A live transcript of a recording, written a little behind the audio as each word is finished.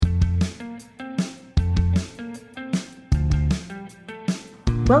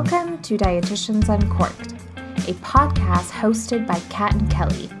Welcome to Dietitians Uncorked, a podcast hosted by Kat and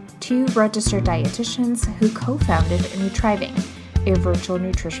Kelly, two registered dietitians who co-founded Nutriving, a virtual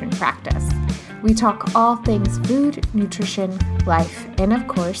nutrition practice. We talk all things food, nutrition, life, and of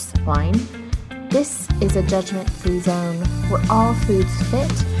course, wine. This is a judgment-free zone where all foods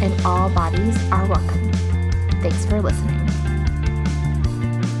fit and all bodies are welcome. Thanks for listening.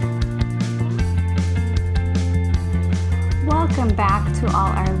 Welcome back to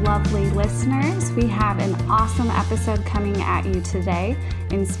all our lovely listeners. We have an awesome episode coming at you today,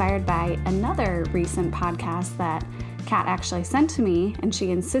 inspired by another recent podcast that Kat actually sent to me, and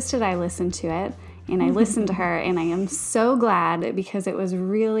she insisted I listen to it, and I listened to her, and I am so glad because it was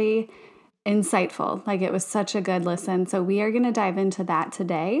really insightful. Like, it was such a good listen. So we are going to dive into that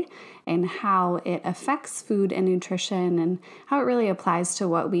today and how it affects food and nutrition and how it really applies to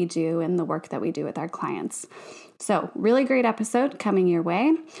what we do and the work that we do with our clients. So really great episode coming your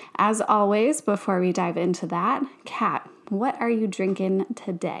way. As always, before we dive into that, Kat, what are you drinking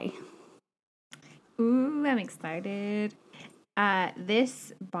today? Ooh, I'm excited.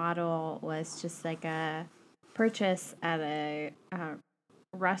 This bottle was just like a purchase at a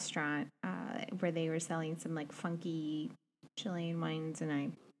restaurant where they were selling some like funky Chilean wines, and I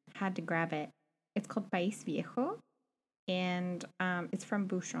had to grab it. It's called País Viejo, and it's from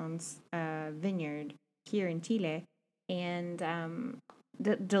Bouchon's vineyard here in Chile, and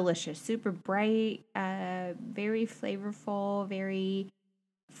delicious, super bright, very flavorful, very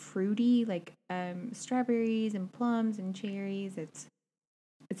fruity, like strawberries and plums and cherries. It's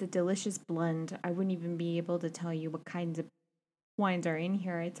a delicious blend. I wouldn't even be able to tell you what kinds of wines are in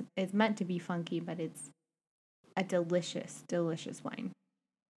here. It's meant to be funky, but it's a delicious wine.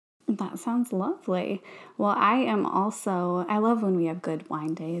 That sounds lovely. Well, I love when we have good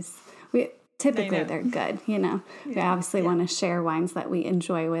wine days. Typically, they're good, you know. We obviously want to share wines that we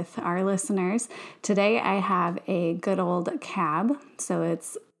enjoy with our listeners. Today, I have a good old cab. So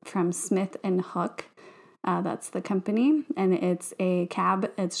it's from Smith & Hook. That's the company. And it's a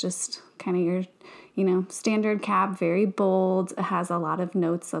cab. It's just kind of your, standard cab, very bold. It has a lot of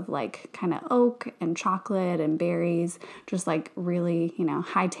notes of like kind of oak and chocolate and berries. Just like really,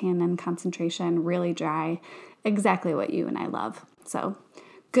 high tannin concentration, really dry. Exactly what you and I love. So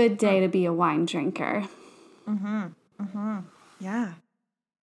good day to be a wine drinker. Yeah.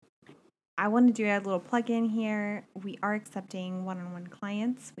 I want to do a little plug-in here. We are accepting one-on-one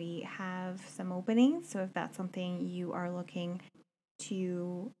clients. We have some openings. So if that's something you are looking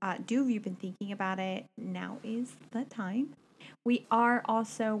to do, if you've been thinking about it, now is the time. We are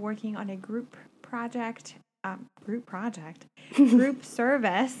also working on a group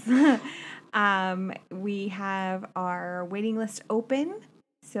service. We have our waiting list open.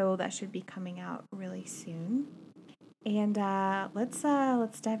 So that should be coming out really soon. And let's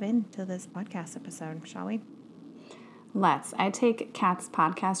dive into this podcast episode, shall we? Let's. I take Kat's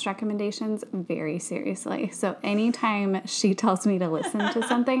podcast recommendations very seriously. So anytime she tells me to listen to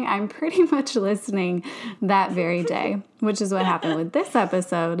something, I'm pretty much listening that very day, which is what happened with this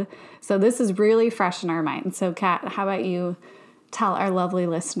episode. So this is really fresh in our minds. So Kat, how about you tell our lovely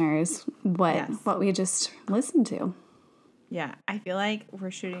listeners what we just listened to? Yeah, I feel like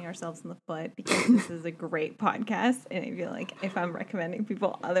we're shooting ourselves in the foot because this is a great podcast. And I feel like if I'm recommending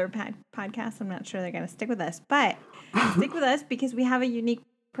people other podcasts, I'm not sure they're going to stick with us. But stick with us because we have a unique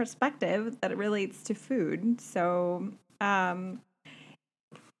perspective that relates to food. So I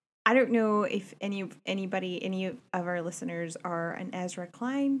don't know if any of our listeners are an Ezra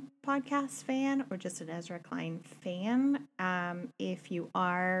Klein podcast fan or just an Ezra Klein fan. If you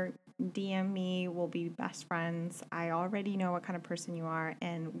are, DM me, we'll be best friends. I already know what kind of person you are,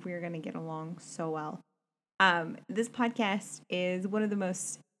 and we're going to get along so well. This podcast is one of the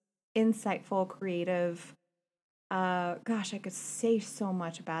most insightful, creative, I could say so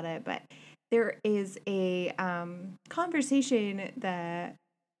much about it, but there is a conversation that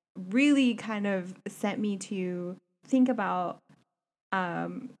really kind of sent me to think about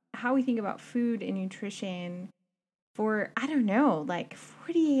how we think about food and nutrition for,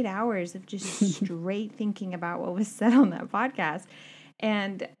 48 hours of just straight thinking about what was said on that podcast.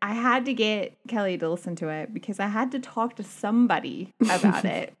 And I had to get Kelly to listen to it because I had to talk to somebody about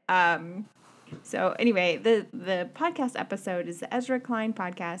it. So anyway, the podcast episode is the Ezra Klein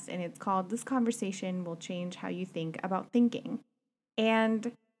podcast, and it's called This Conversation Will Change How You Think About Thinking.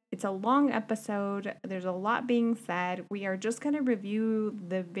 And it's a long episode. There's a lot being said. We are just going to review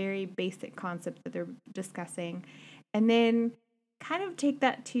the very basic concept that they're discussing, and then kind of take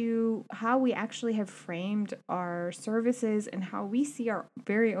that to how we actually have framed our services and how we see our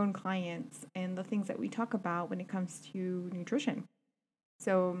very own clients and the things that we talk about when it comes to nutrition.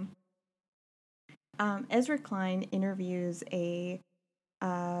 So Ezra Klein interviews a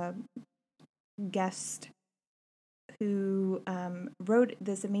guest who wrote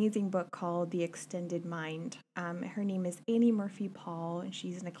this amazing book called The Extended Mind. Her name is Annie Murphy Paul, and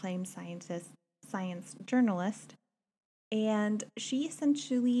she's an acclaimed science journalist. And she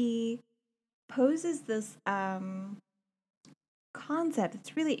essentially poses this concept.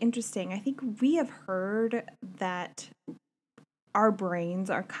 It's really interesting. I think we have heard that our brains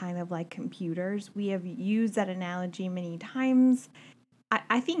are kind of like computers. We have used that analogy many times.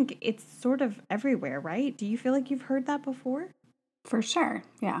 I think it's sort of everywhere, right? Do you feel like you've heard that before? For sure,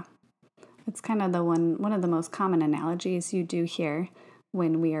 yeah. It's kind of one of the most common analogies you do hear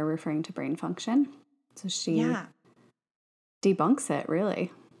when we are referring to brain function. So she debunks it,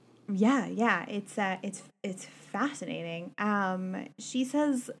 really. Yeah. It's fascinating. She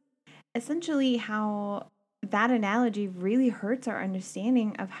says essentially how that analogy really hurts our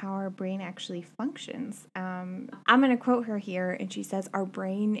understanding of how our brain actually functions. I'm going to quote her here, and she says, "Our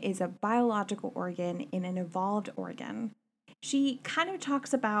brain is a biological organ in an evolved organ." She kind of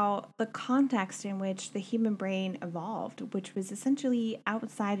talks about the context in which the human brain evolved, which was essentially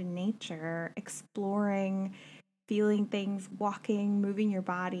outside in nature, exploring, feeling things, walking, moving your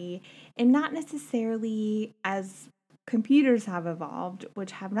body, and not necessarily as computers have evolved,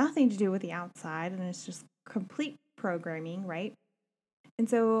 which have nothing to do with the outside, and it's just complete programming, right? And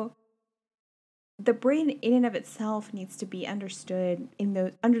so the brain in and of itself needs to be understood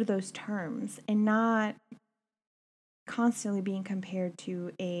under those terms, and not constantly being compared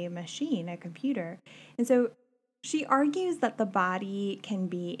to a machine, a computer. And so she argues that the body can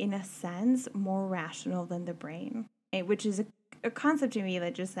be, in a sense, more rational than the brain, which is a concept to me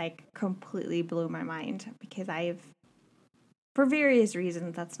that just like completely blew my mind, because for various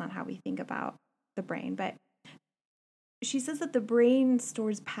reasons, that's not how we think about the brain. But she says that the brain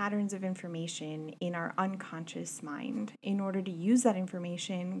stores patterns of information in our unconscious mind in order to use that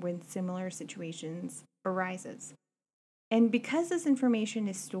information when similar situations arises. And because this information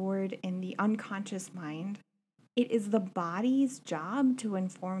is stored in the unconscious mind, it is the body's job to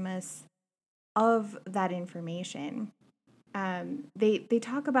inform us of that information. They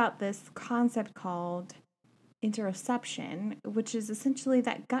talk about this concept called interoception, which is essentially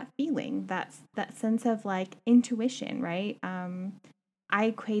that gut feeling, that sense of like intuition, right? I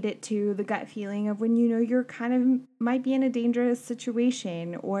equate it to the gut feeling of when you know you're kind of might be in a dangerous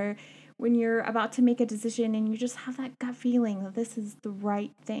situation, or when you're about to make a decision and you just have that gut feeling that this is the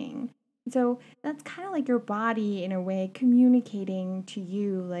right thing. So that's kind of like your body in a way communicating to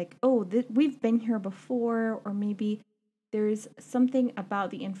you like, oh, we've been here before, or maybe there's something about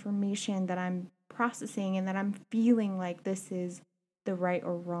the information that I'm processing and that I'm feeling like this is the right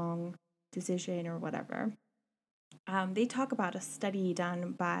or wrong decision or whatever. They talk about a study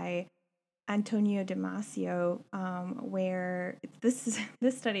done by Antonio Damasio, where this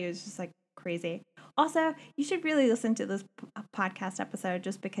study was just like crazy. Also, you should really listen to this podcast episode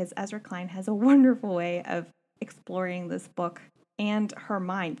just because Ezra Klein has a wonderful way of exploring this book and her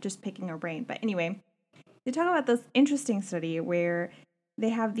mind, just picking her brain. But anyway, they talk about this interesting study where they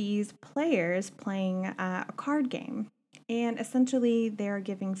have these players playing a card game, and essentially they're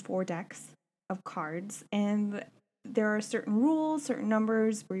giving 4 decks of cards, and there are certain rules, certain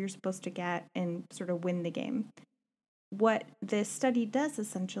numbers where you're supposed to get and sort of win the game. What this study does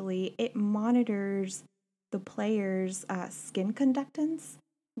essentially, it monitors the players' skin conductance,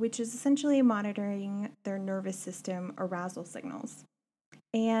 which is essentially monitoring their nervous system arousal signals.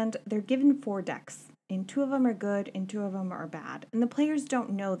 And they're given 4 decks, and 2 of them are good and 2 of them are bad. And the players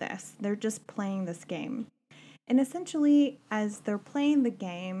don't know this. They're just playing this game. And essentially, as they're playing the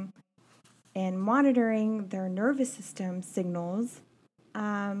game and monitoring their nervous system signals,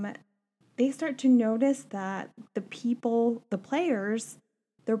 they start to notice that the players,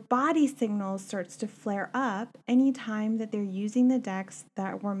 their body signals starts to flare up anytime that they're using the decks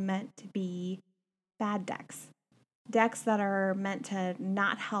that were meant to be bad decks. Decks that are meant to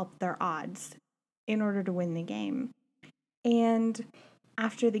not help their odds in order to win the game. And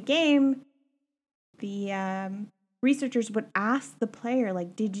after the game, the researchers would ask the player,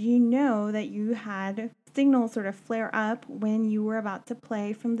 like, did you know that you had signals sort of flare up when you were about to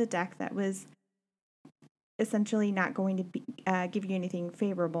play from the deck that was essentially not going to give you anything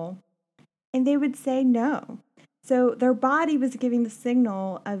favorable? And they would say no. So their body was giving the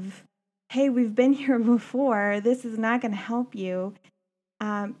signal of, hey, we've been here before. This is not going to help you.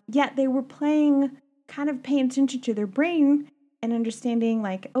 Yet they were paying attention to their brain and understanding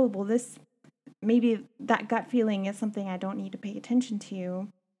like, oh, well, maybe that gut feeling is something I don't need to pay attention to.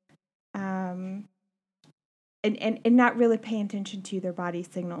 and not really paying attention to their body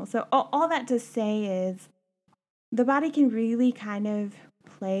signals. So all that to say is the body can really kind of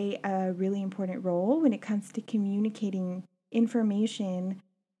play a really important role when it comes to communicating information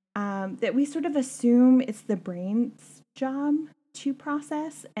that we sort of assume it's the brain's job to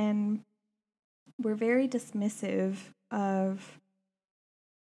process, and we're very dismissive of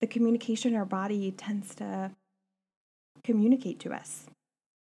the communication our body tends to communicate to us.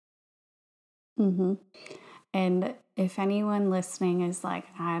 Mm-hmm. And if anyone listening is like,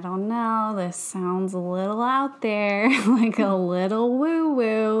 I don't know, this sounds a little out there, like a little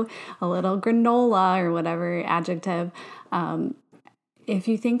woo-woo, a little granola or whatever adjective, if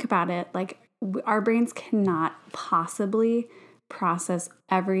you think about it, like our brains cannot possibly process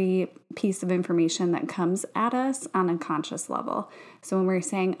every piece of information that comes at us on a conscious level. So when we're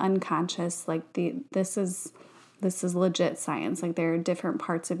saying unconscious, like this is legit science. Like there are different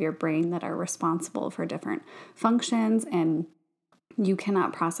parts of your brain that are responsible for different functions, and you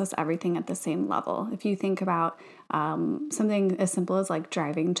cannot process everything at the same level. If you think about something as simple as like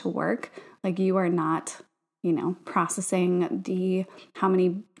driving to work, like you are not, processing how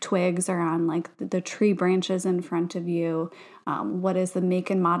many twigs are on like the tree branches in front of you. What is the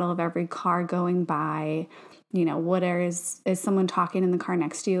make and model of every car going by? What is someone talking in the car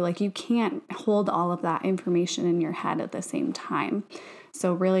next to you? Like you can't hold all of that information in your head at the same time.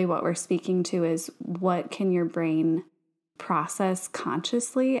 So really what we're speaking to is what can your brain process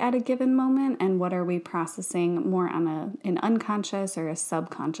consciously at a given moment, and what are we processing more on an unconscious or a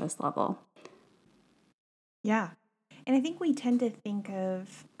subconscious level? Yeah. And I think we tend to think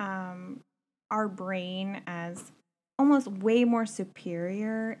of our brain as almost way more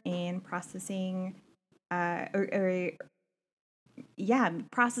superior in processing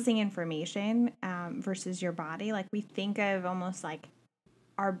processing information versus your body. Like we think of almost like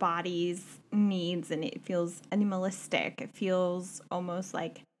our body's needs, and it feels animalistic. It feels almost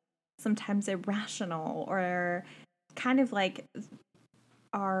like sometimes irrational, or kind of like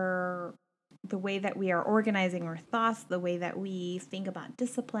the way that we are organizing our thoughts, the way that we think about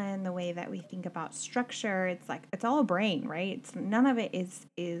discipline, the way that we think about structure. It's like it's all brain, right? None of it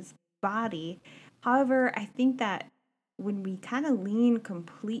is body. However, I think that when we kind of lean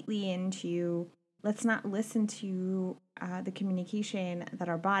completely into let's not listen to the communication that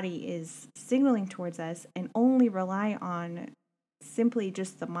our body is signaling towards us and only rely on simply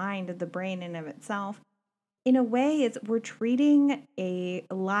just the mind of the brain in of itself, in a way, we're treating a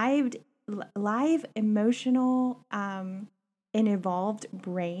live emotional and evolved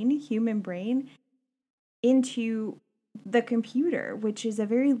brain, human brain, into the computer, which is a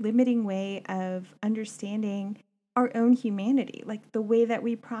very limiting way of understanding our own humanity, like the way that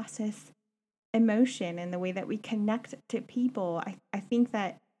we process emotion and the way that we connect to people. I think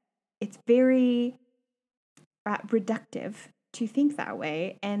that it's very reductive to think that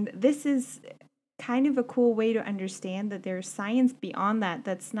way. And this is kind of a cool way to understand that there's science beyond that,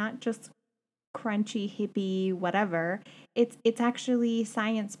 that's not just crunchy, hippie, whatever. It's actually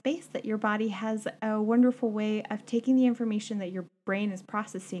science-based, that your body has a wonderful way of taking the information that your brain is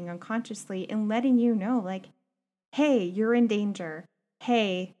processing unconsciously and letting you know, like, hey, you're in danger.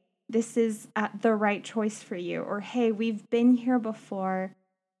 Hey, this is the right choice for you. Or, hey, we've been here before.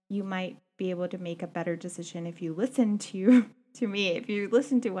 You might be able to make a better decision if you listen to me, if you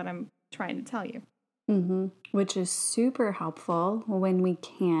listen to what I'm trying to tell you. Mm-hmm. Which is super helpful when we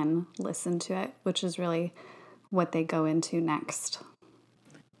can listen to it, which is really what they go into next.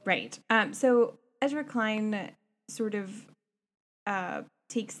 Right. So Ezra Klein sort of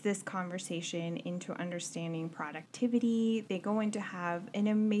takes this conversation into understanding productivity. They go into have an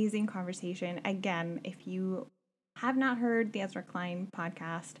amazing conversation. Again, if you have not heard the Ezra Klein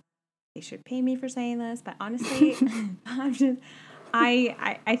podcast, they should pay me for saying this, but honestly,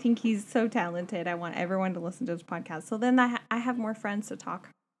 I think he's so talented. I want everyone to listen to his podcast. So then I have more friends to talk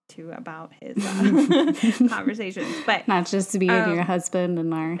to about his conversations. But not just to be your husband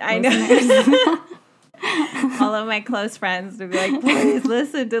and our I know. All of my close friends to be like, please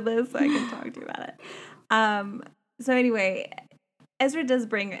listen to this so I can talk to you about it. So anyway, Ezra does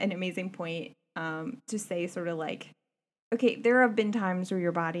bring an amazing point to say sort of like, okay, there have been times where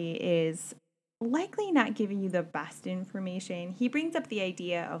your body is likely not giving you the best information. He brings up the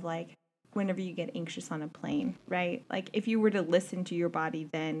idea of like whenever you get anxious on a plane, right? Like if you were to listen to your body,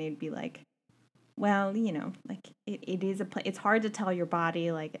 then it'd be like, well, like it is it's hard to tell your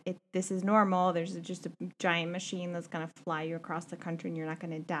body like this is normal. There's just a giant machine that's going to fly you across the country and you're not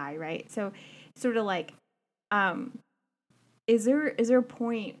going to die, right? So sort of like, is there a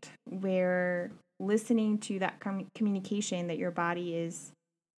point where listening to that communication that your body is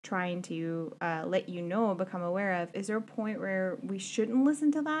trying to let you know, become aware of, is there a point where we shouldn't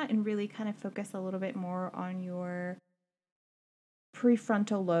listen to that and really kind of focus a little bit more on your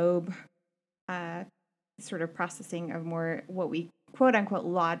prefrontal lobe sort of processing of more what we quote unquote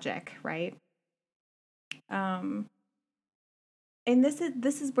logic, right? And this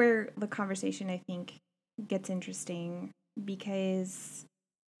is where the conversation, I think, gets interesting, because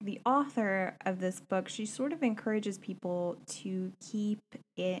the author of this book, she sort of encourages people to keep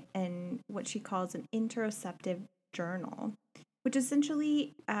it in what she calls an interoceptive journal, which is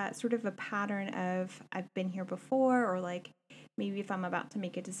essentially sort of a pattern of, I've been here before, or like maybe if I'm about to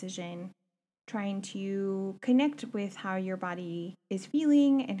make a decision, trying to connect with how your body is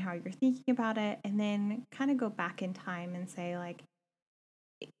feeling and how you're thinking about it, and then kind of go back in time and say, like,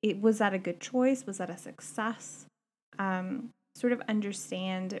 was that a good choice? Was that a success? Sort of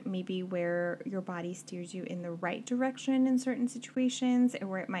understand maybe where your body steers you in the right direction in certain situations, and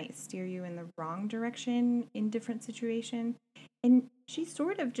where it might steer you in the wrong direction in different situations. And she's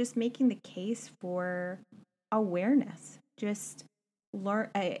sort of just making the case for awareness. Just learn.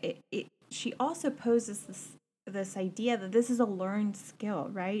 She also poses this idea that this is a learned skill,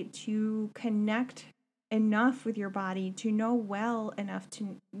 right? To connect enough with your body to know well enough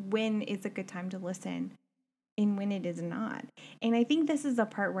to when it's a good time to listen and when it is not. And I think this is the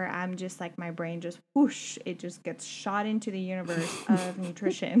part where I'm just like, my brain just whoosh, it just gets shot into the universe of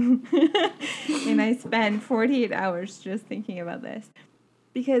nutrition. And I spend 48 hours just thinking about this,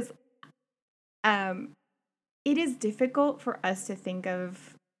 because it is difficult for us to think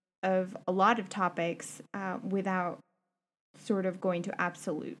of a lot of topics without sort of going to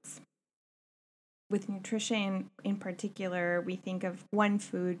absolutes. With nutrition in particular, we think of one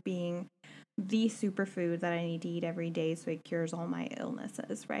food being the superfood that I need to eat every day so it cures all my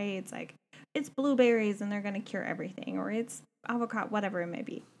illnesses, right? It's like, it's blueberries and they're going to cure everything, or it's avocado, whatever it may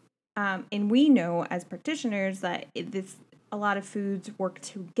be. And we know as practitioners that a lot of foods work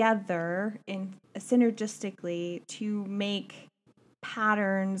together and synergistically to make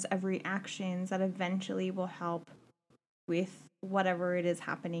patterns of reactions that eventually will help with whatever it is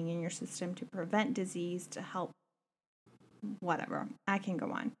happening in your system, to prevent disease, to help whatever. I can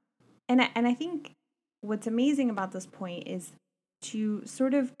go on. And I think what's amazing about this point is to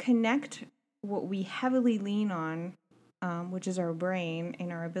sort of connect what we heavily lean on, which is our brain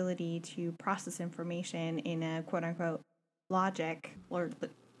and our ability to process information in a quote unquote logic, or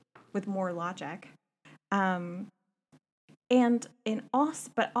with more logic. But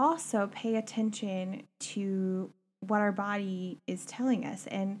also pay attention to what our body is telling us.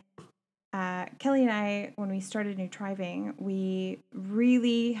 And Kelly and I, when we started Nutriving, we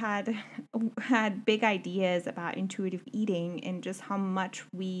really had big ideas about intuitive eating and just how much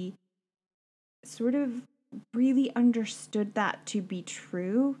we sort of really understood that to be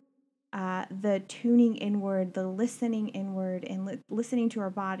true. The tuning inward, the listening inward, and listening to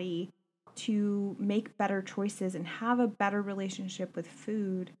our body to make better choices and have a better relationship with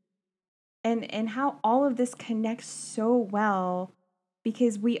food. And how all of this connects so well,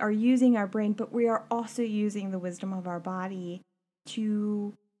 because we are using our brain, but we are also using the wisdom of our body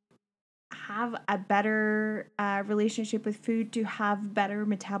to have a better relationship with food, to have better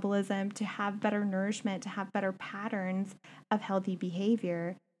metabolism, to have better nourishment, to have better patterns of healthy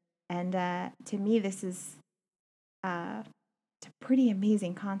behavior. And to me, this is it's a pretty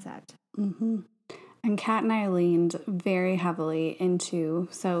amazing concept. Mm-hmm. And Kat and I leaned very heavily into,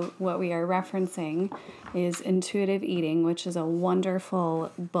 so what we are referencing is Intuitive Eating, which is a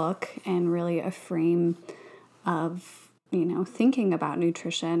wonderful book and really a frame of, thinking about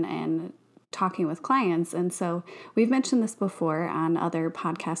nutrition and talking with clients. And so we've mentioned this before on other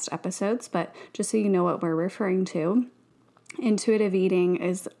podcast episodes, but just so you know what we're referring to, Intuitive Eating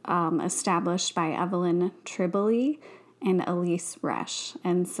is established by Evelyn Tribole and Elyse Resch.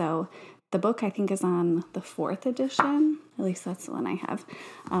 And so the book, I think, is on the 4th edition. At least that's the one I have.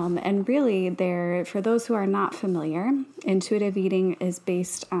 And really, for those who are not familiar, intuitive eating is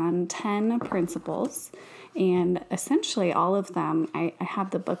based on 10 principles. And essentially all of them, I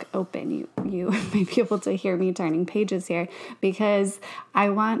have the book open. You may be able to hear me turning pages here, because I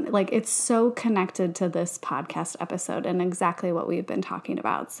want, it's so connected to this podcast episode and exactly what we've been talking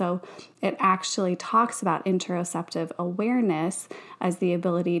about. So it actually talks about interoceptive awareness as the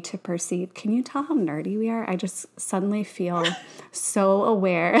ability to perceive. Can you tell how nerdy we are? I just suddenly feel so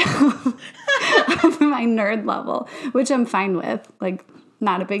aware of my nerd level, which I'm fine with.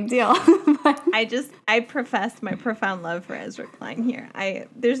 Not a big deal. I profess my profound love for Ezra Klein here.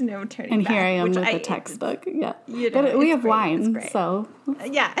 There's no turning and back. And here I am with the textbook. Yeah. But we have wine, so.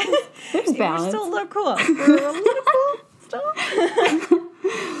 Yeah. There's balance. We're still a little cool. We're a little cool still.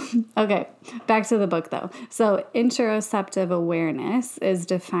 Okay, back to the book though. So interoceptive awareness is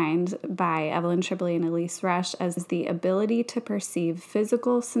defined by Evelyn Tribole and Elise Resch as the ability to perceive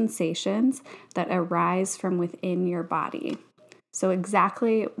physical sensations that arise from within your body. So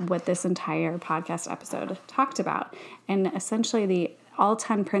exactly what this entire podcast episode talked about. And essentially all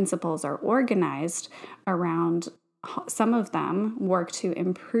 10 principles are organized around, some of them work to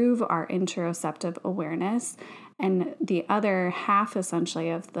improve our interoceptive awareness, and the other half essentially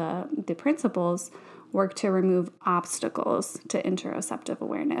of the principles work to remove obstacles to interoceptive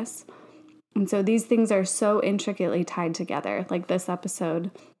awareness. And so these things are so intricately tied together, like this episode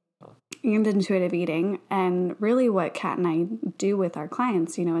and intuitive eating, and really what Kat and I do with our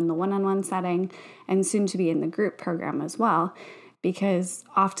clients, in the one-on-one setting and soon to be in the group program as well. Because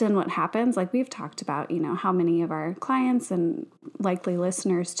often what happens, like we've talked about, how many of our clients and likely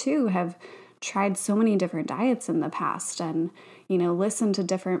listeners too have tried so many different diets in the past and, listened to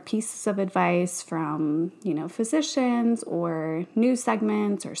different pieces of advice from, physicians or news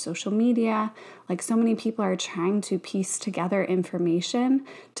segments or social media. Like so many people are trying to piece together information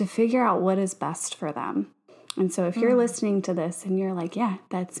to figure out what is best for them. And so if you're listening to this and you're like, yeah,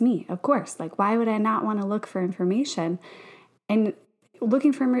 that's me, of course. Like, why would I not want to look for information? And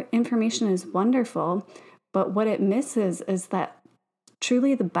looking for information is wonderful, but what it misses is that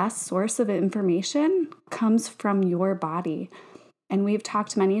truly the best source of information comes from your body. And we've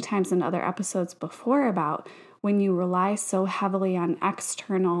talked many times in other episodes before about when you rely so heavily on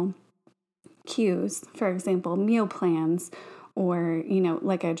external cues, for example, meal plans, or,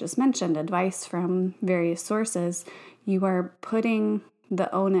 like I just mentioned, advice from various sources, you are putting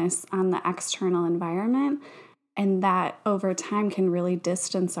the onus on the external environment. And that over time can really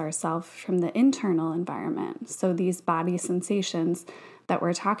distance ourselves from the internal environment. So these body sensations that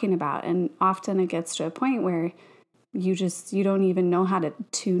we're talking about, and often it gets to a point where you don't even know how to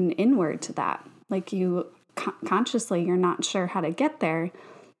tune inward to that. Like you consciously, you're not sure how to get there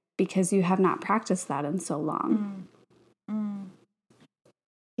because you have not practiced that in so long.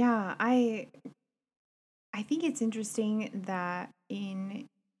 Yeah, I think it's interesting that in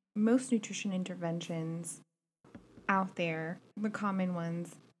most nutrition interventions out there, the common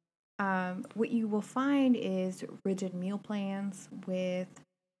ones, what you will find is rigid meal plans with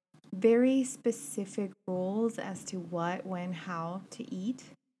very specific rules as to what, when, how to eat,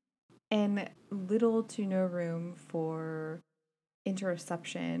 and little to no room for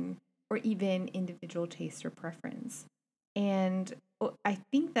interoception or even individual taste or preference. And I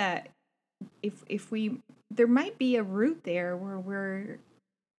think that there might be a route there where we're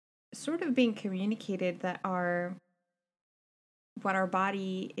sort of being communicated that what our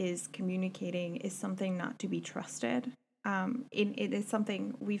body is communicating is something not to be trusted. It is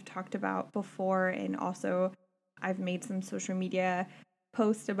something we've talked about before, and also I've made some social media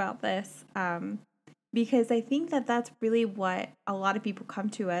posts about this, because I think that that's really what a lot of people come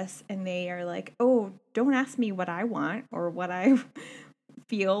to us and they are like, oh, don't ask me what I want or what I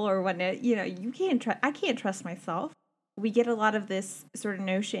feel or what, I can't trust myself. We get a lot of this sort of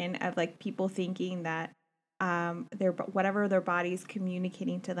notion of like people thinking that whatever their body's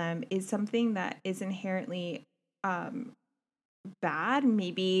communicating to them is something that is inherently bad,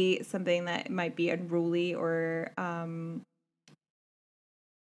 maybe something that might be unruly or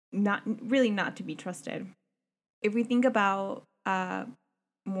not to be trusted. If we think about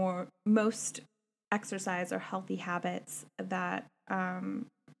most exercise or healthy habits that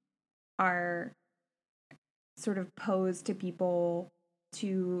are sort of posed to people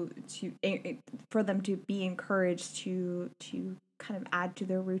for them to be encouraged to kind of add to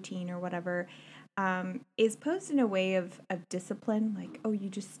their routine or whatever, is posed in a way of discipline, like, oh, you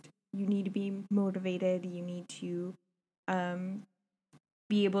need to be motivated, you need to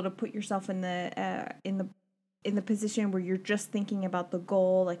be able to put yourself in the position where you're just thinking about the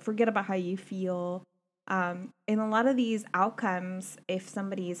goal, like forget about how you feel. In a lot of these outcomes, if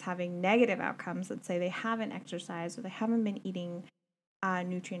somebody is having negative outcomes, let's say they haven't exercised or they haven't been eating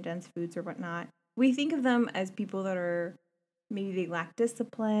nutrient-dense foods or whatnot, we think of them as people that are, maybe they lack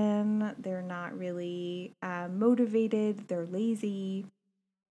discipline, they're not really motivated, they're lazy.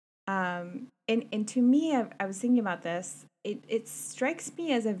 And to me, I was thinking about this, it strikes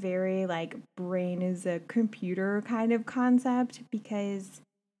me as a very like brain is a computer kind of concept, because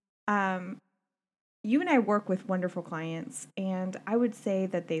you and I work with wonderful clients, and I would say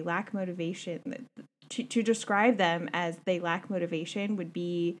that they lack motivation. To describe them as they lack motivation would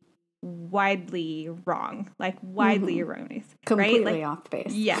be widely wrong, like widely erroneous, completely right? Like, off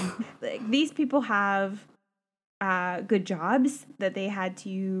base. Yeah, like, these people have good jobs that they had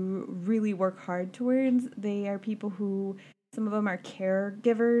to really work hard towards. They are people who Some of them are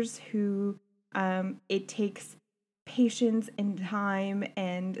caregivers who it takes patience and time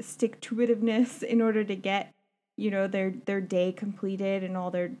and stick-to-itiveness in order to get, their day completed and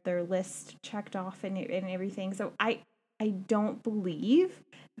all their list checked off and everything. So I don't believe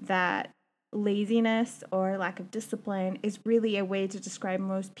that laziness or lack of discipline is really a way to describe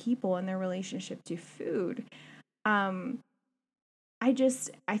most people and their relationship to food. I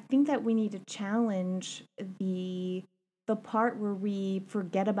think that we need to challenge the part where we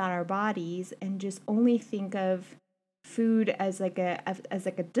forget about our bodies and just only think of food as like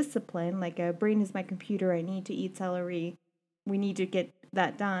a discipline, like a brain is my computer, I need to eat celery, we need to get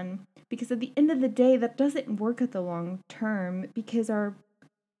that done. Because at the end of the day, that doesn't work at the long term, because our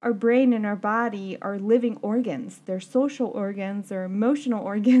brain and our body are living organs. They're social organs, they're emotional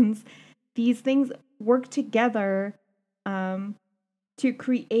organs. These things work together to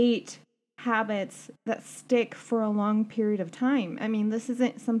create habits that stick for a long period of time. I mean, this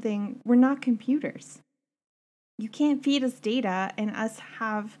isn't something, we're not computers. You can't feed us data and us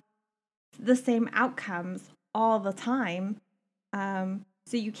have the same outcomes all the time.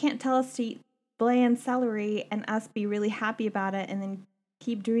 So you can't tell us to eat bland celery and us be really happy about it and then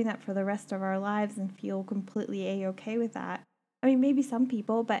keep doing that for the rest of our lives and feel completely A-okay with that. I mean, maybe some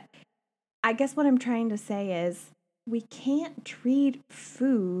people, but I guess what I'm trying to say is we can't treat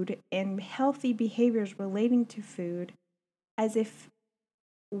food and healthy behaviors relating to food as if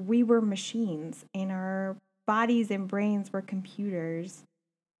we were machines and our bodies and brains were computers,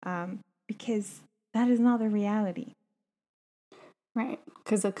 because that is not the reality. Right,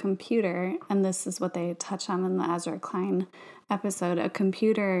 because a computer, and this is what they touch on in the Ezra Klein episode, a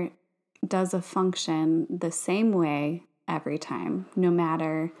computer does a function the same way every time, no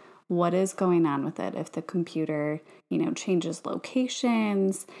matter what is going on with it. If the computer, changes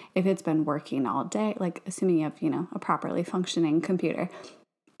locations, if it's been working all day, like assuming you have, a properly functioning computer,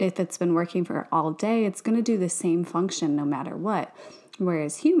 if it's been working for all day, it's going to do the same function no matter what.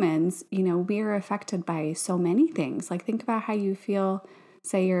 Whereas humans, we are affected by so many things. Like think about how you feel.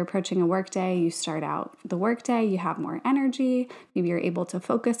 Say you're approaching a work day, you start out the work day, you have more energy, maybe you're able to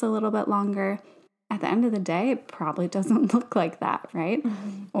focus a little bit longer. At the end of the day, it probably doesn't look like that, right?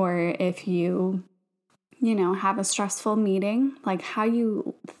 Mm-hmm. Or if you, have a stressful meeting, like how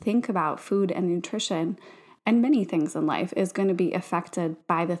you think about food and nutrition and many things in life is going to be affected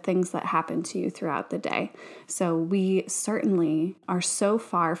by the things that happen to you throughout the day. So we certainly are so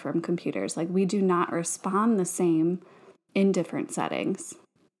far from computers. Like we do not respond the same in different settings.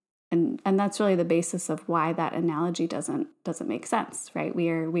 And that's really the basis of why that analogy doesn't make sense, right? We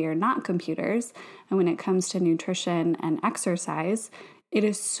are not computers. And when it comes to nutrition and exercise, it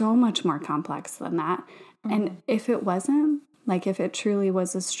is so much more complex than that. Mm-hmm. And if it wasn't, like if it truly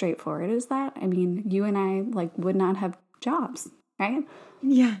was as straightforward as that, I mean, you and I would not have jobs, right?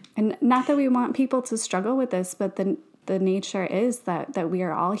 Yeah. And not that we want people to struggle with this, but the nature is that we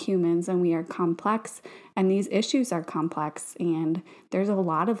are all humans and we are complex, and these issues are complex, and there's a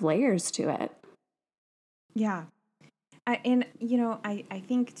lot of layers to it. Yeah. I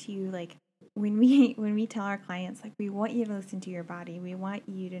think too, like when we tell our clients, like, we want you to listen to your body. We want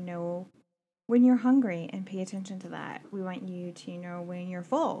you to know when you're hungry and pay attention to that. We want you to know when you're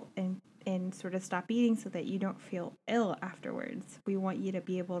full and sort of stop eating so that you don't feel ill afterwards. We want you to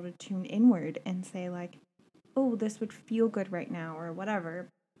be able to tune inward and say like, oh, this would feel good right now or whatever.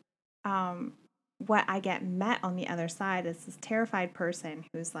 What I get met on the other side is this terrified person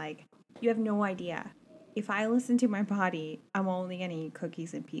who's like, you have no idea. If I listen to my body, I'm only going to eat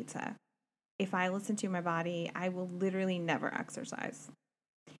cookies and pizza. If I listen to my body, I will literally never exercise.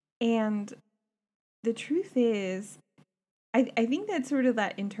 And the truth is, I think that's sort of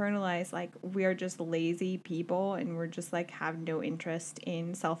that internalized, like, we're just lazy people and we're just like have no interest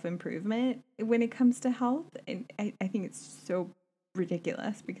in self-improvement when it comes to health. And I think it's so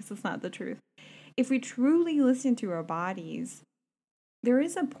ridiculous because it's not the truth. If we truly listen to our bodies, there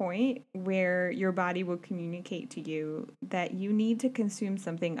is a point where your body will communicate to you that you need to consume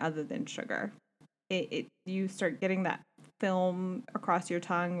something other than sugar. You start getting that film across your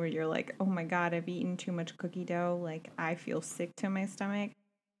tongue where you're like, oh my God, I've eaten too much cookie dough. Like, I feel sick to my stomach.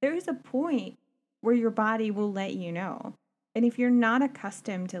 There is a point where your body will let you know. And if you're not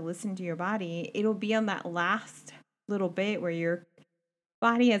accustomed to listen to your body, it'll be on that last little bit where your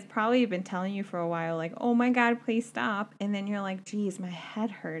body has probably been telling you for a while, like, oh my God, please stop. And then you're like, geez, my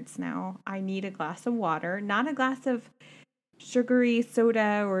head hurts now. I need a glass of water, not a glass of sugary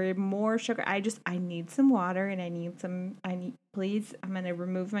soda or more sugar. I need some water and please, I'm going to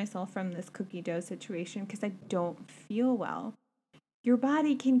remove myself from this cookie dough situation because I don't feel well. your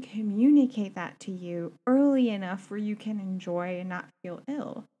body can communicate that to you early enough where you can enjoy and not feel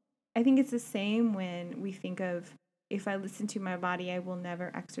ill. I think it's the same when we think of, if I listen to my body, I will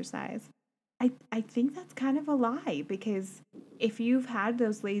never exercise. I think that's kind of a lie, because if you've had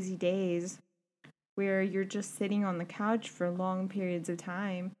those lazy days where you're just sitting on the couch for long periods of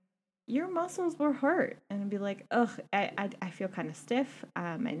time, your muscles will hurt and be like, ugh, I feel kind of stiff.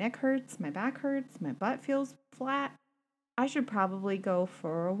 My neck hurts, my back hurts, my butt feels flat. I should probably go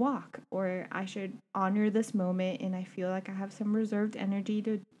for a walk, or I should honor this moment and I feel like I have some reserved energy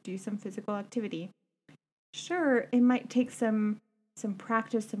to do some physical activity. Sure, it might take some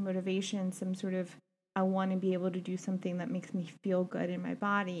practice, some motivation, some sort of, I want to be able to do something that makes me feel good in my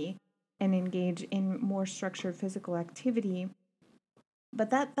body and engage in more structured physical activity. But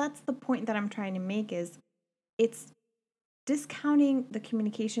that's the point that I'm trying to make, is it's discounting the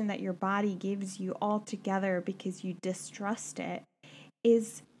communication that your body gives you altogether because you distrust it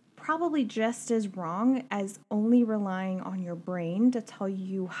is probably just as wrong as only relying on your brain to tell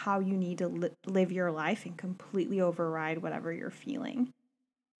you how you need to live your life and completely override whatever you're feeling.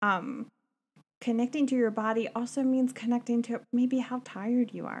 Connecting to your body also means connecting to maybe how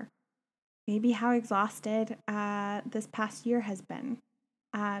tired you are, maybe how exhausted this past year has been.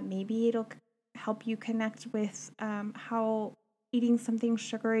 Maybe it'll help you connect with how eating something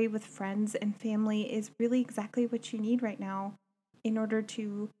sugary with friends and family is really exactly what you need right now in order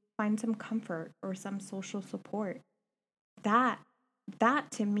to find some comfort or some social support. That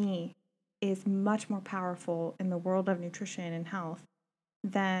to me is much more powerful in the world of nutrition and health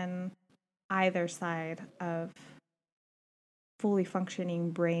than either side of fully functioning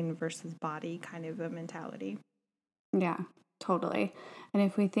brain versus body kind of a mentality. Yeah, totally. And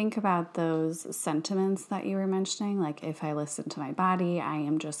if we think about those sentiments that you were mentioning, like if I listen to my body, I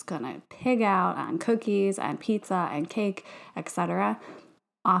am just going to pig out on cookies and pizza and cake, etc.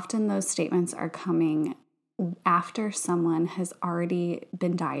 Often those statements are coming after someone has already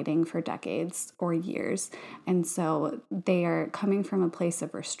been dieting for decades or years. And so they are coming from a place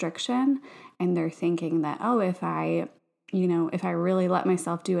of restriction, and they're thinking that, oh, if I really let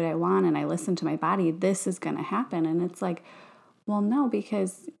myself do what I want and I listen to my body, this is going to happen. And it's like, well, no,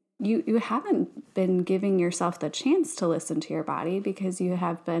 because you haven't been giving yourself the chance to listen to your body, because you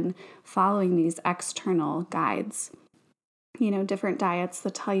have been following these external guides, different diets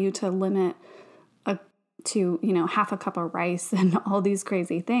that tell you to limit to half a cup of rice and all these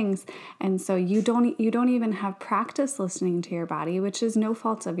crazy things. And so you don't even have practice listening to your body, which is no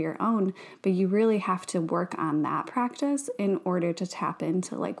fault of your own, but you really have to work on that practice in order to tap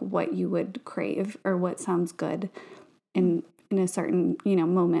into like what you would crave or what sounds good in a certain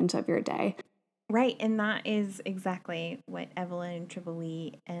moment of your day. Right, and that is exactly what Evelyn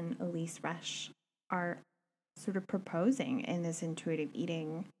Tribole and Elyse Resch are sort of proposing in this intuitive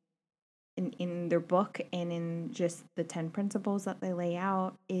eating, in their book, and in just the 10 principles that they lay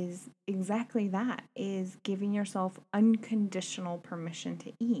out, is exactly that, is giving yourself unconditional permission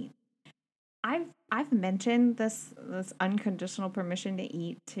to eat. I've mentioned this unconditional permission to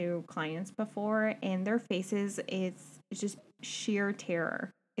eat to clients before, and their faces, it's just sheer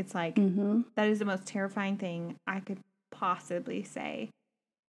terror. It's like, that is the most terrifying thing I could possibly say.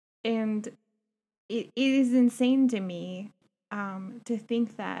 And it is insane to me to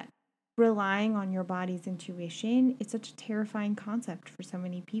think that relying on your body's intuition is such a terrifying concept for so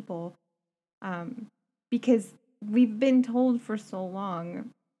many people, because we've been told for so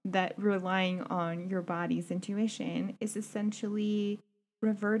long that relying on your body's intuition is essentially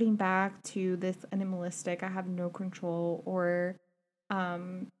reverting back to this animalistic, I have no control, or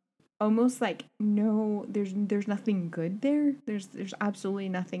almost like, no, there's nothing good there. There's absolutely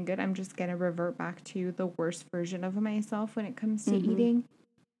nothing good. I'm just gonna revert back to the worst version of myself when it comes to eating.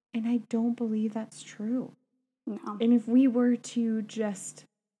 And I don't believe that's true. No. And if we were to just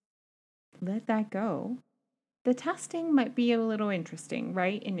let that go, the testing might be a little interesting,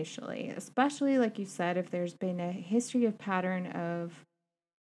 right? Initially, especially like you said, if there's been a history of pattern of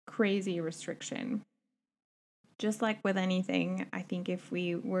crazy restriction. Just like with anything, I think if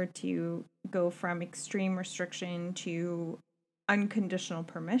we were to go from extreme restriction to unconditional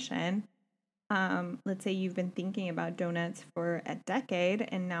permission, let's say you've been thinking about donuts for a decade,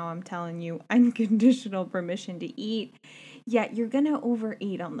 and now I'm telling you unconditional permission to eat, yet you're going to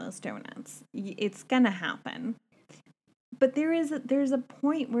overeat on those donuts. It's going to happen. But there's a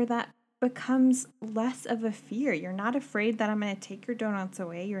point where that becomes less of a fear. You're not afraid that I'm going to take your donuts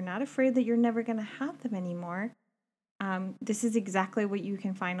away. You're not afraid that you're never going to have them anymore. This is exactly what you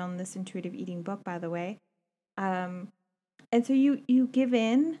can find on this intuitive eating book, by the way. And so you give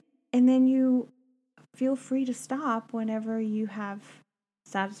in, and then you feel free to stop whenever you have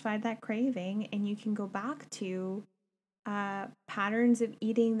satisfied that craving, and you can go back to patterns of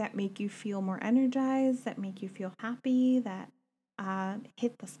eating that make you feel more energized, that make you feel happy, that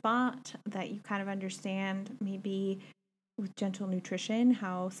hit the spot, that you kind of understand maybe with gentle nutrition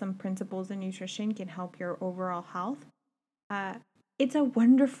how some principles in nutrition can help your overall health. It's a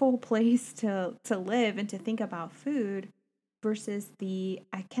wonderful place to live and to think about food versus the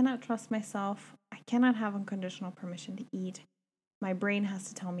I cannot trust myself, I cannot have unconditional permission to eat. My brain has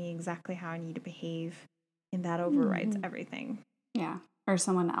to tell me exactly how I need to behave, and that overrides everything. Yeah. Or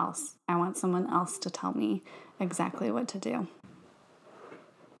someone else. I want someone else to tell me exactly what to do.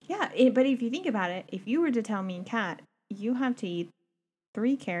 Yeah, but if you think about it, if you were to tell me, Kat, you have to eat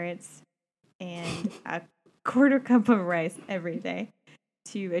 3 carrots and a quarter cup of rice every day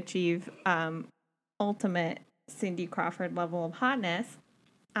to achieve ultimate Cindy Crawford level of hotness,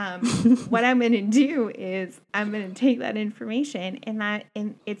 what I'm going to do is I'm going to take that information and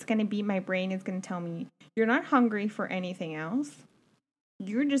it's going to be, my brain is going to tell me, you're not hungry for anything else.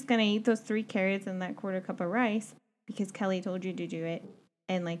 You're just going to eat those 3 carrots and that quarter cup of rice because Kelly told you to do it,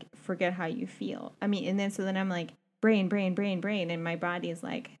 and like forget how you feel. I mean, and then so then I'm like, brain, and my body is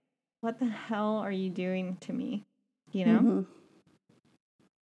like, what the hell are you doing to me? You know? Mm-hmm.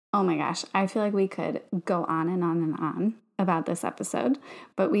 Oh my gosh, I feel like we could go on and on and on about this episode,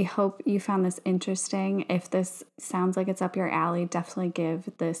 but we hope you found this interesting. If this sounds like it's up your alley, definitely give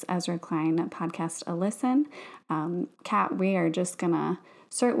this Ezra Klein podcast a listen. Kat, we are just gonna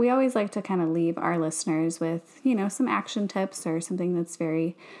we always like to kind of leave our listeners with, some action tips or something that's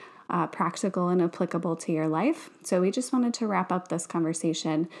very practical and applicable to your life. So we just wanted to wrap up this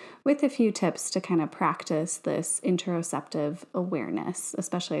conversation with a few tips to kind of practice this interoceptive awareness,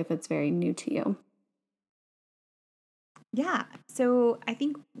 especially if it's very new to you. Yeah. So I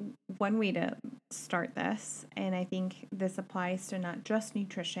think one way to start this, and I think this applies to not just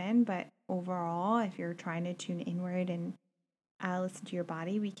nutrition, but overall, if you're trying to tune inward and listen to your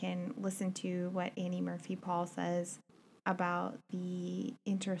body, we can listen to what Annie Murphy Paul says about the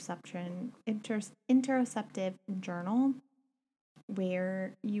interoceptive journal,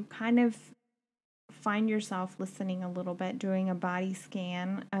 where you kind of find yourself listening a little bit, doing a body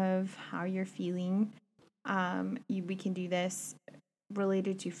scan of how you're feeling. We can do this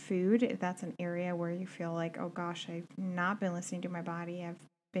related to food, if that's an area where you feel like, oh gosh, I've not been listening to my body, I've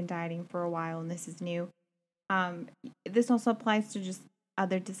been dieting for a while and this is new. This also applies to just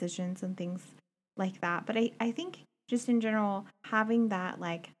other decisions and things like that. But I think just in general, having that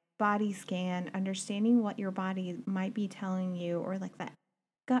like body scan, understanding what your body might be telling you, or like that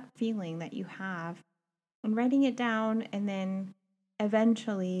gut feeling that you have, and writing it down, and then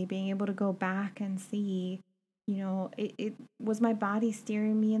eventually being able to go back and see, it was my body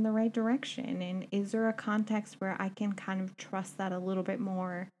steering me in the right direction, and is there a context where I can kind of trust that a little bit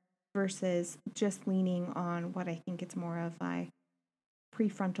more versus just leaning on what I think it's more of my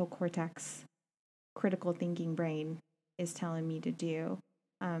prefrontal cortex, critical thinking brain is telling me to do.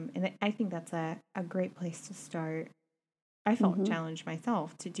 And I think that's a great place to start. I felt challenged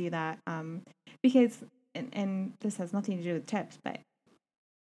myself to do that because, and this has nothing to do with tips, but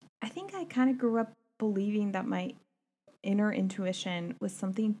I think I kind of grew up believing that my inner intuition was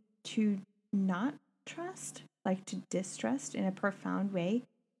something to not trust, like to distrust in a profound way.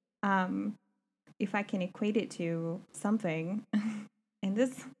 If I can equate it to something, and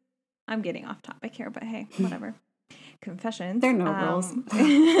this, I'm getting off topic here, but hey, whatever. Confessions. There are no rules.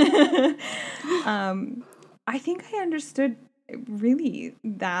 I think I understood really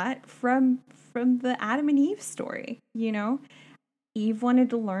that from the Adam and Eve story. Eve wanted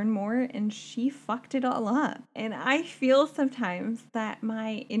to learn more and she fucked it all up. And I feel sometimes that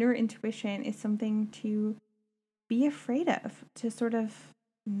my inner intuition is something to be afraid of, to sort of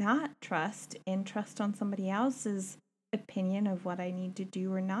not trust and trust on somebody else's opinion of what I need to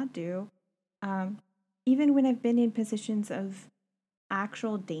do or not do. Even when I've been in positions of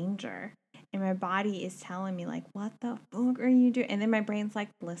actual danger and my body is telling me like, what the fuck are you doing? And then my brain's like,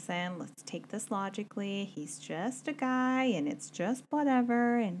 listen, let's take this logically. He's just a guy and it's just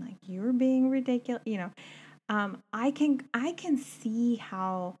whatever. And like, you're being ridiculous. I can see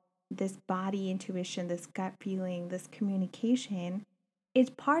how this body intuition, this gut feeling, this communication is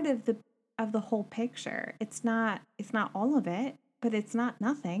part of the whole picture. It's not all of it, but it's not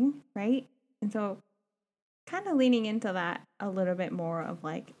nothing, right? And so kind of leaning into that a little bit more of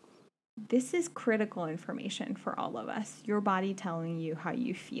like, this is critical information for all of us. Your body telling you how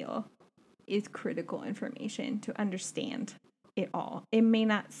you feel is critical information to understand it all. It may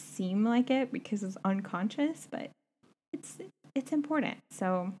not seem like it because it's unconscious, but it's important.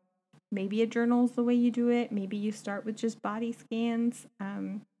 So maybe a journal is the way you do it. Maybe you start with just body scans,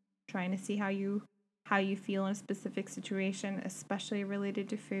 trying to see how you feel in a specific situation, especially related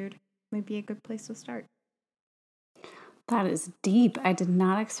to food. Might be a good place to start. That is deep. I did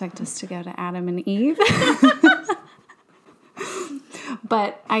not expect us to go to Adam and Eve.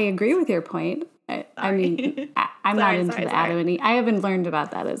 But I agree with your point. I mean, I'm not into the Adam and Eve. I haven't learned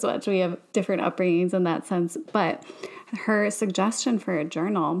about that as much. We have different upbringings in that sense. But her suggestion for a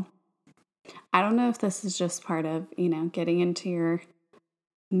journal, I don't know if this is just part of, getting into your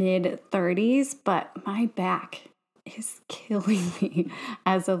mid-30s, but my back is killing me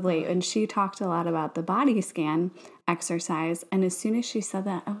as of late. And she talked a lot about the body scan exercise. And as soon as she said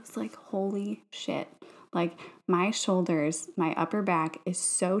that, I was like, holy shit. Like my shoulders, my upper back is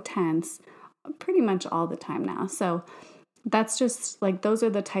so tense pretty much all the time now. So that's just like, those are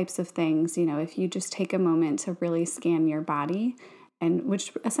the types of things, if you just take a moment to really scan your body, and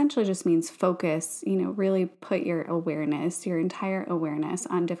which essentially just means focus, really put your awareness, your entire awareness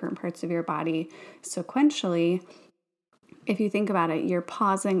on different parts of your body sequentially. If you think about it, you're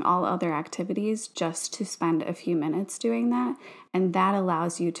pausing all other activities just to spend a few minutes doing that. And that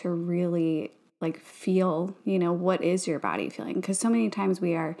allows you to really feel, what is your body feeling? Because so many times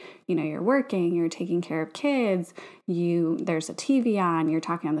we are, you're working, you're taking care of kids, there's a TV on, you're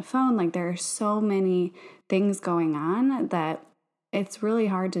talking on the phone. There are so many things going on that it's really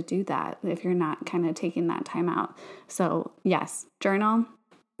hard to do that if you're not kind of taking that time out. So yes, journal,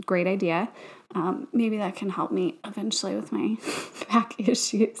 great idea. Maybe that can help me eventually with my back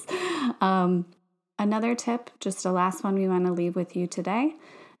issues. Another tip, just a last one we want to leave with you today.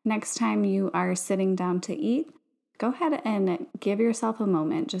 Next time you are sitting down to eat, go ahead and give yourself a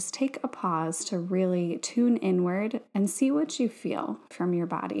moment. Just take a pause to really tune inward and see what you feel from your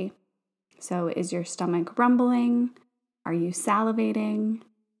body. So is your stomach rumbling? Are you salivating?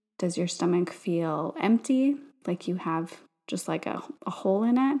 Does your stomach feel empty, like you have just like a hole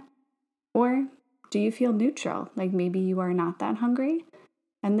in it? Or do you feel neutral, like maybe you are not that hungry?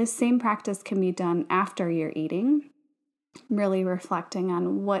 And this same practice can be done after you're eating, really reflecting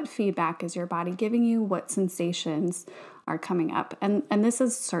on what feedback is your body giving you, what sensations are coming up. And this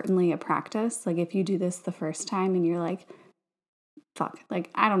is certainly a practice. If you do this the first time and you're like, fuck,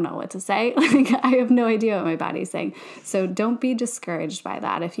 I don't know what to say. I have no idea what my body's saying. So don't be discouraged by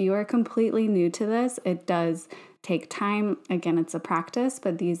that. If you are completely new to this, it does take time. Again, it's a practice,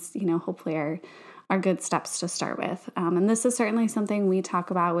 but these, hopefully are good steps to start with. And this is certainly something we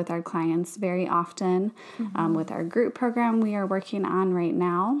talk about with our clients very often. With our group program we are working on right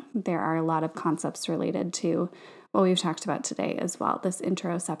now, there are a lot of concepts related to what we've talked about today as well, this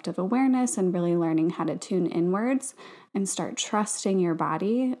interoceptive awareness and really learning how to tune inwards and start trusting your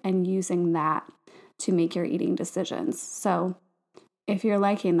body and using that to make your eating decisions. So if you're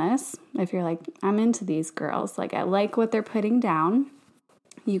liking this, if you're like, I'm into these girls, I like what they're putting down,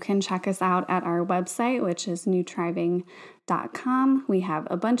 you can check us out at our website, which is newthriving.com. We have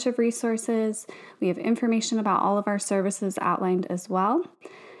a bunch of resources. We have information about all of our services outlined as well.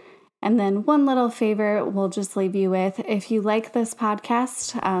 And then one little favor we'll just leave you with. If you like this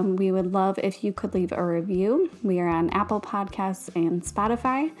podcast, we would love if you could leave a review. We are on Apple Podcasts and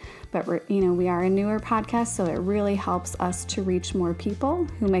Spotify, but we are a newer podcast, so it really helps us to reach more people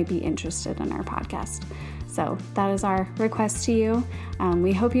who might be interested in our podcast. So that is our request to you.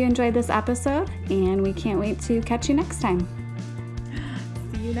 We hope you enjoyed this episode, and we can't wait to catch you next time.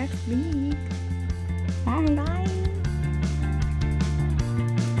 See you next week. Bye. Bye.